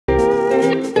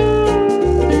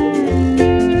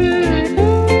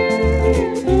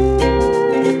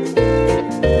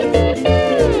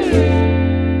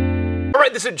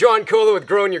is John Cola with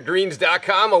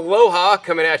GrowingYourGreens.com. Aloha,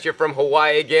 coming at you from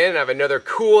Hawaii again. I have another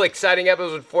cool, exciting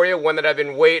episode for you, one that I've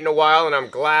been waiting a while, and I'm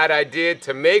glad I did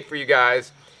to make for you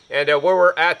guys. And where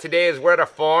we're at today is we're at a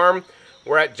farm.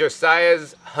 We're at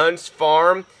Josiah's Hunt's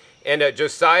farm. And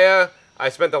Josiah, I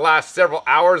spent the last several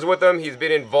hours with him. He's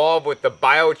been involved with the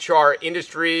biochar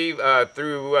industry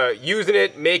through using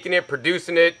it, making it,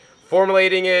 producing it,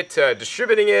 formulating it,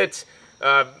 distributing it.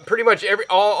 Pretty much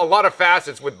a lot of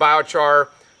facets with biochar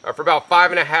for about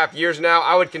 5.5 years now.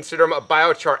 I would consider him a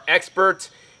biochar expert.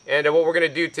 And what we're going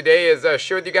to do today is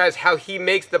share with you guys how he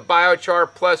makes the biochar.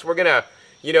 Plus, we're going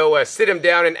to, sit him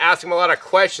down and ask him a lot of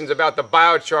questions about the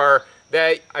biochar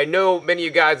that I know many of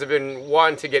you guys have been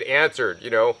wanting to get answered.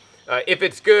 If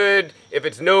it's good, if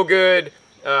it's no good,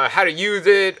 how to use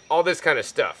it, all this kind of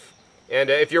stuff. And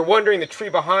if you're wondering, the tree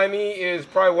behind me is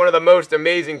probably one of the most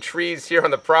amazing trees here on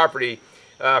the property.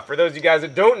 For those of you guys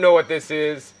that don't know what this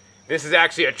is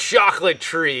actually a chocolate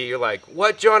tree. You're like,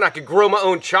 what, John? I could grow my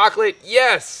own chocolate?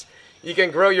 Yes, you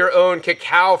can grow your own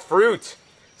cacao fruit.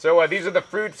 So these are the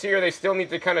fruits here. They still need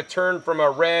to kind of turn from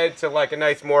a red to like a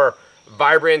nice, more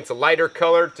vibrant, lighter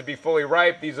color to be fully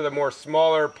ripe. These are the more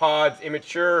smaller pods,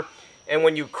 immature. And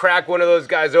when you crack one of those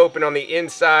guys open on the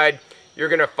inside, you're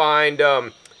going to find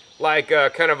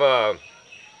kind of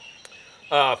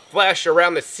a flesh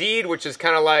around the seed, which is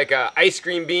kind of like an ice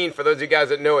cream bean. For those of you guys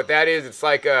that know what that is, it's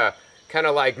like a kind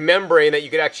of like membrane that you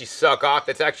could actually suck off.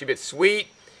 That's actually a bit sweet.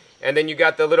 And then you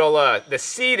got the little the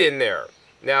seed in there.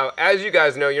 Now, as you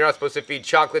guys know, you're not supposed to feed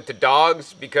chocolate to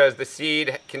dogs because the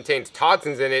seed contains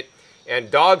toxins in it,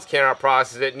 and dogs cannot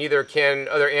process it. Neither can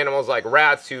other animals like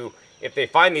rats, who, if they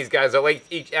find these guys, they'll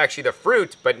eat actually the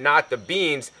fruit, but not the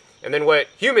beans. And then what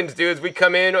humans do is we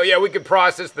come in, oh yeah, we can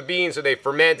process the beans, so they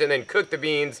ferment and then cook the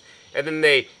beans, and then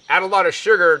they add a lot of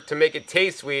sugar to make it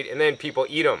taste sweet, and then people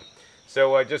eat them.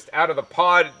 So just out of the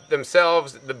pod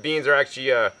themselves, the beans are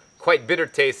actually quite bitter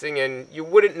tasting, and you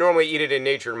wouldn't normally eat it in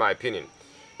nature, in my opinion.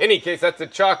 In any case, that's a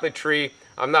chocolate tree.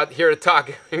 I'm not here to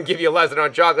talk and give you a lesson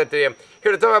on chocolate today. I'm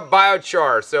here to talk about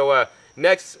biochar. So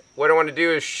next, what I want to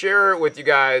do is share with you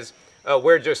guys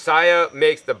where Josiah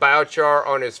makes the biochar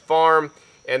on his farm.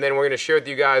 And then we're going to share with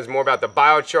you guys more about the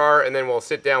biochar, and then we'll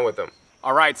sit down with them.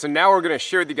 All right, so now we're going to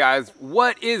share with you guys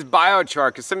what is biochar,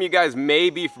 because some of you guys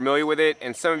may be familiar with it,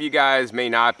 and some of you guys may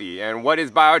not be. And what is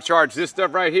biochar? It's this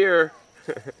stuff right here.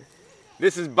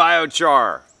 This is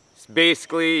biochar. It's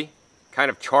basically kind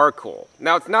of charcoal.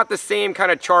 Now, it's not the same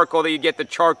kind of charcoal that you get, the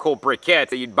charcoal briquette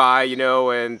that you'd buy,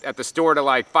 and at the store to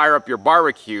like fire up your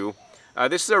barbecue.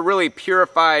 This is a really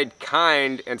purified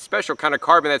kind and special kind of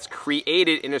carbon that's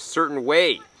created in a certain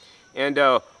way. And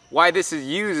why this is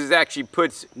used is actually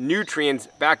puts nutrients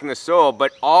back in the soil,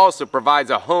 but also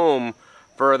provides a home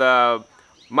for the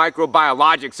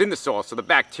microbiologics in the soil, so the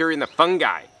bacteria and the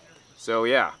fungi. So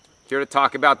yeah, here to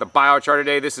talk about the biochar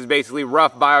today. This is basically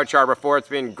rough biochar before it's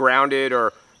been grounded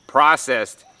or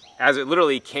processed, as it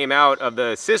literally came out of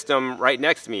the system right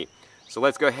next to me. So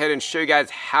let's go ahead and show you guys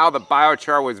how the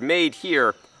biochar was made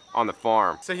here on the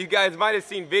farm. So you guys might have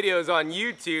seen videos on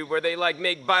YouTube where they like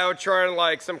make biochar in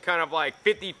like some kind of like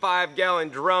 55-gallon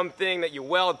drum thing that you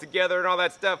weld together and all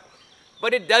that stuff.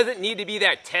 But it doesn't need to be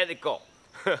that technical.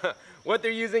 What they're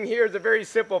using here is a very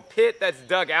simple pit that's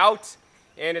dug out,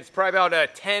 and it's probably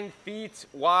about 10 feet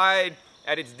wide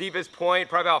at its deepest point,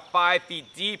 probably about 5 feet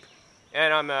deep.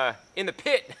 And I'm in the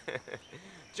pit.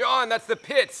 John, that's the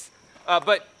pits.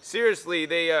 But seriously,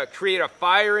 they create a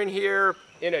fire in here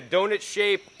in a donut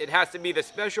shape. It has to be the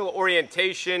special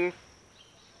orientation.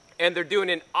 And they're doing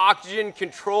an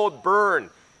oxygen-controlled burn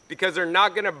because they're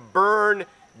not going to burn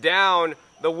down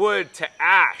the wood to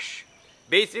ash.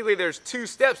 Basically, there's 2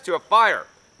 steps to a fire.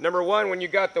 Number one, when you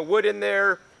got the wood in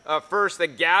there, first the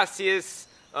gaseous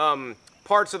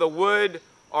parts of the wood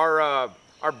are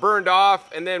burned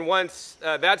off. And then once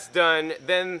that's done,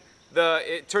 then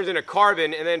it turns into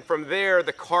carbon, and then from there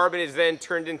the carbon is then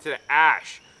turned into the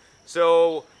ash.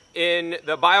 So in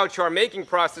the biochar making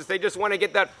process, they just want to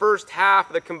get that first half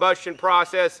of the combustion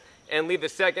process and leave the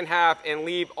second half and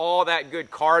leave all that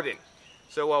good carbon.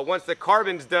 So once the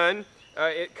carbon's done,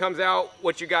 it comes out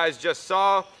what you guys just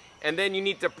saw, and then you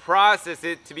need to process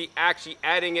it to be actually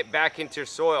adding it back into your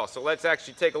soil. So let's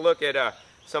actually take a look at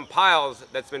some piles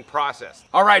that's been processed.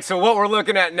 All right, so what we're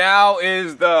looking at now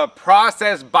is the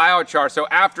processed biochar. So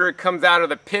after it comes out of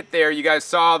the pit there, you guys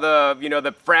saw the,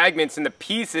 the fragments and the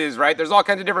pieces, right? There's all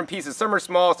kinds of different pieces. Some are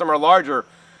small, some are larger.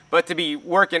 But to be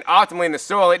working optimally in the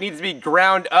soil, it needs to be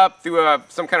ground up through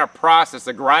some kind of process,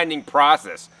 a grinding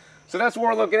process. So that's what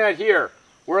we're looking at here.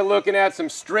 We're looking at some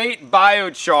straight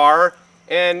biochar,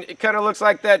 and it kind of looks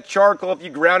like that charcoal. If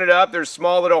you ground it up, there's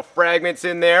small little fragments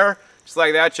in there, just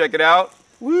like that. Check it out.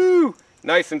 Woo!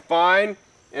 Nice and fine.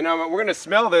 And we're gonna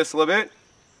smell this a little bit.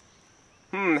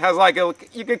 Has like a,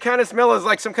 you can kind of smell it as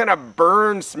like some kind of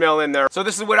burn smell in there. So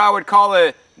this is what I would call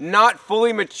a not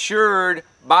fully matured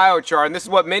biochar, and this is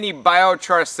what many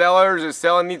biochar sellers are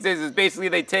selling these days. Is basically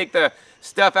they take the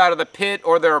stuff out of the pit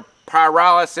or their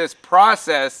pyrolysis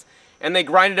process and they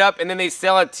grind it up and then they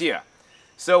sell it to you.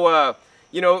 So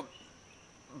you know,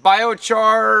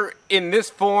 biochar in this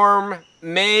form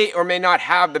may or may not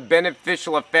have the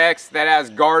beneficial effects that as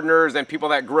gardeners and people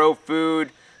that grow food,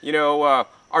 you know,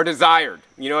 are desired.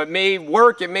 You know, it may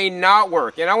work, it may not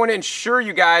work. And I want to ensure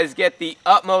you guys get the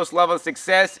utmost level of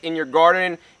success in your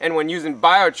garden and when using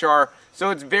biochar. So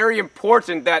it's very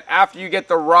important that after you get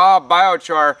the raw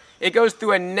biochar, it goes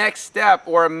through a next step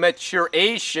or a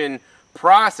maturation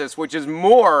process, which is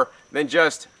more than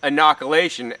just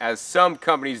inoculation, as some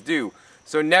companies do.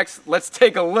 So next, let's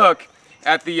take a look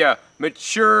at the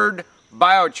matured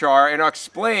biochar, and I'll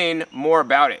explain more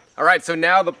about it. All right, so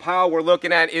now the pile we're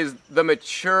looking at is the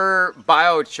mature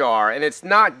biochar, and it's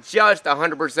not just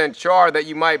 100% char that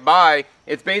you might buy.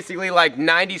 It's basically like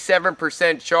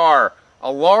 97% char,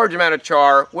 a large amount of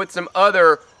char with some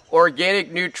other organic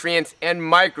nutrients and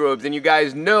microbes. And you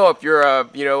guys know, if you're a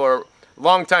a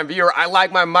long-time viewer, I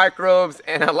like my microbes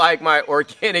and I like my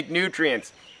organic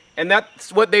nutrients. And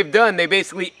that's what they've done. They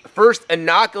basically first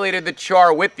inoculated the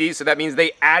char with these, so that means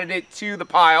they added it to the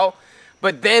pile,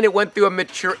 but then it went through a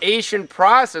maturation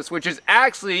process, which is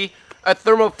actually a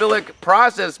thermophilic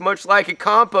process, much like a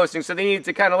composting. So they need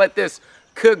to kind of let this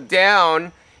cook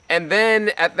down, and then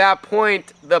at that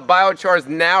point, the biochar is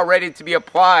now ready to be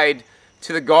applied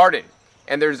to the garden.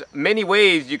 And there's many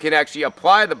ways you can actually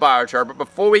apply the biochar, but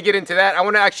before we get into that, I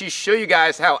want to actually show you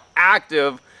guys how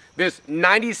active this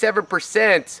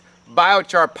 97%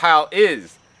 biochar pile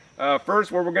is.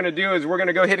 First, what we're going to do is we're going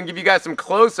to go ahead and give you guys some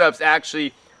close-ups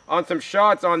actually on some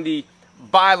shots on the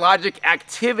biologic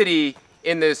activity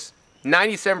in this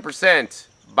 97%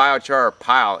 biochar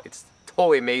pile. It's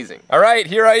totally amazing. All right,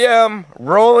 here I am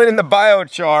rolling in the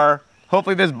biochar.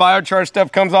 Hopefully this biochar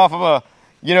stuff comes off of a,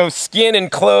 you know, skin and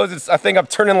clothes. I think I'm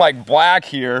turning like black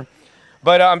here.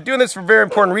 But I'm doing this for a very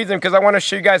important reason, because I want to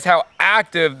show you guys how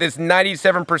active this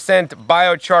 97%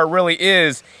 biochar really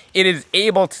is. It is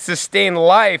able to sustain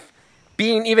life,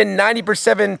 being even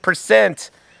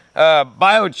 97%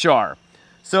 biochar.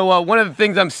 So one of the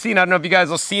things I'm seeing, I don't know if you guys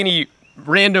will see any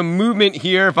random movement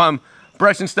here if I'm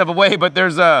brushing stuff away, but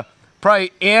there's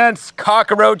probably ants,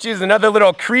 cockroaches, and other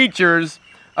little creatures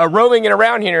roaming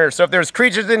around here. So if there's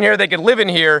creatures in here that could live in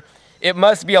here, it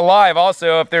must be alive.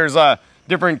 Also, if there's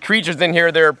different creatures in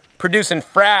here, they're producing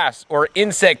frass or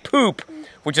insect poop,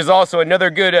 which is also another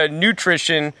good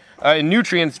nutrition and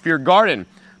nutrients for your garden.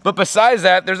 But besides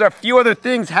that, there's a few other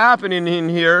things happening in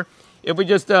here. If we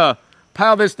just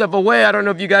pile this stuff away, I don't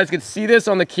know if you guys can see this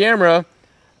on the camera,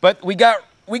 but we got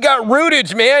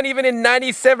rootage, man, even in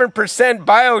 97%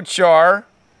 biochar,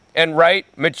 and right,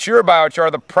 mature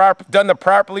biochar, done the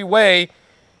properly way.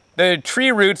 The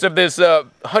tree roots of this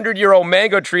 100-year-old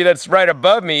mango tree that's right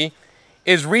above me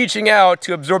is reaching out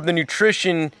to absorb the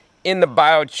nutrition in the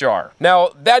biochar. Now,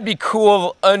 that'd be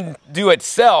cool unto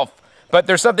itself, but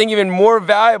there's something even more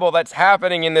valuable that's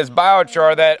happening in this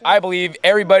biochar that I believe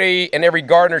everybody and every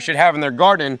gardener should have in their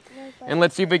garden. And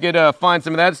let's see if we could find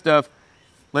some of that stuff.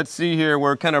 Let's see here,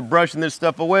 we're kind of brushing this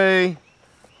stuff away.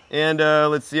 And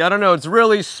let's see, I don't know, it's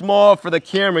really small for the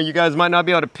camera. You guys might not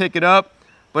be able to pick it up,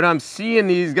 but I'm seeing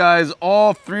these guys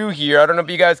all through here. I don't know if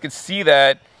you guys could see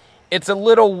that. It's a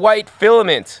little white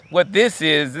filament. What this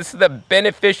is the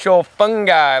beneficial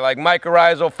fungi, like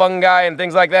mycorrhizal fungi and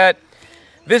things like that.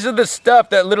 This is the stuff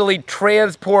that literally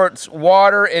transports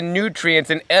water and nutrients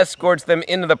and escorts them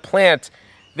into the plant.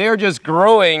 They're just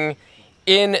growing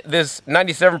in this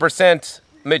 97%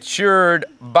 matured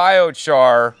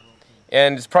biochar,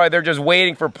 and it's probably they're just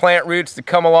waiting for plant roots to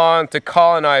come along to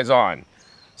colonize on.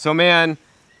 So man,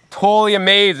 totally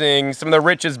amazing. Some of the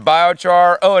richest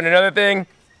biochar. Oh, and another thing,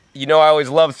 you know I always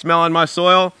love smelling my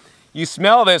soil. You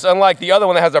smell this, unlike the other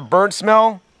one that has a burnt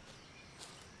smell.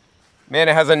 Man,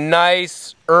 it has a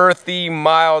nice, earthy,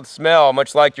 mild smell,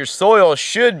 much like your soil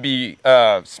should be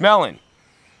smelling.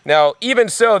 Now, even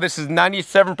so, this is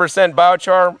 97%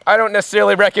 biochar. I don't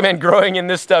necessarily recommend growing in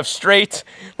this stuff straight.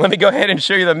 Let me go ahead and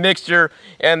show you the mixture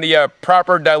and the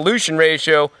proper dilution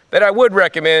ratio that I would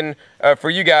recommend for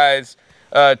you guys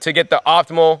to get the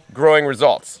optimal growing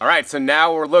results. All right, so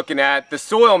now we're looking at the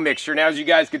soil mixture. Now, as you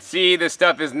guys can see, this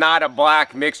stuff is not a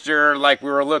black mixture like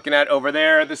we were looking at over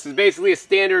there. This is basically a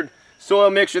standard soil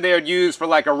mixture they would use for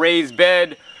like a raised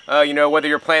bed. you know, whether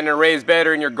you're planting a raised bed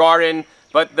or in your garden.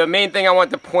 But the main thing I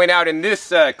want to point out in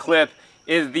this clip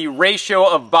is the ratio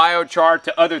of biochar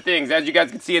to other things. As you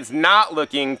guys can see, it's not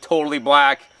looking totally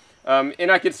black,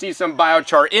 and I can see some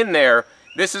biochar in there.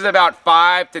 This is about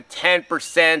 5 to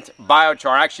 10%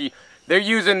 biochar. Actually, they're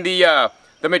using the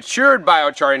matured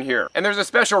biochar in here, and there's a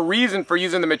special reason for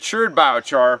using the matured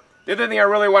biochar. The other thing I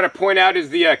really want to point out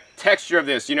is the texture of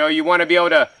this. You know, you want to be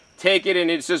able to take it and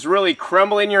it's just really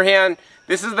crumble in your hand.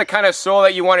 This is the kind of soil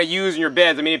that you want to use in your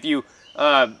beds. I mean, if you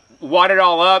wad it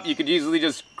all up, you could easily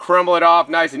just crumble it off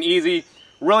nice and easy.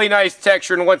 Really nice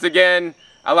texture, and once again,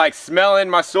 I like smelling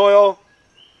my soil.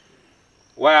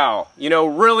 Wow, you know,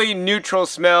 really neutral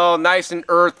smell, nice and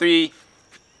earthy,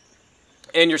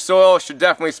 and your soil should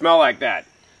definitely smell like that.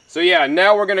 So yeah,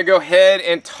 now we're gonna go ahead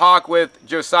and talk with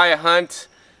Josiah Hunt.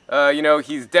 You know,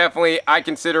 he's definitely, I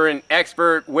consider, an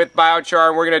expert with biochar,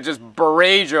 and we're gonna just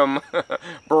barrage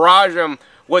him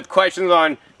with questions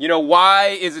on, you know, why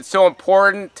is it so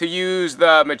important to use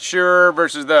the mature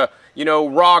versus the, you know,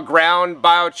 raw ground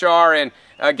biochar,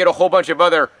 and get a whole bunch of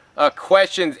other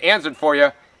questions answered for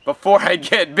you before I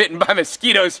get bitten by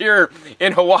mosquitoes here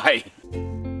in Hawaii.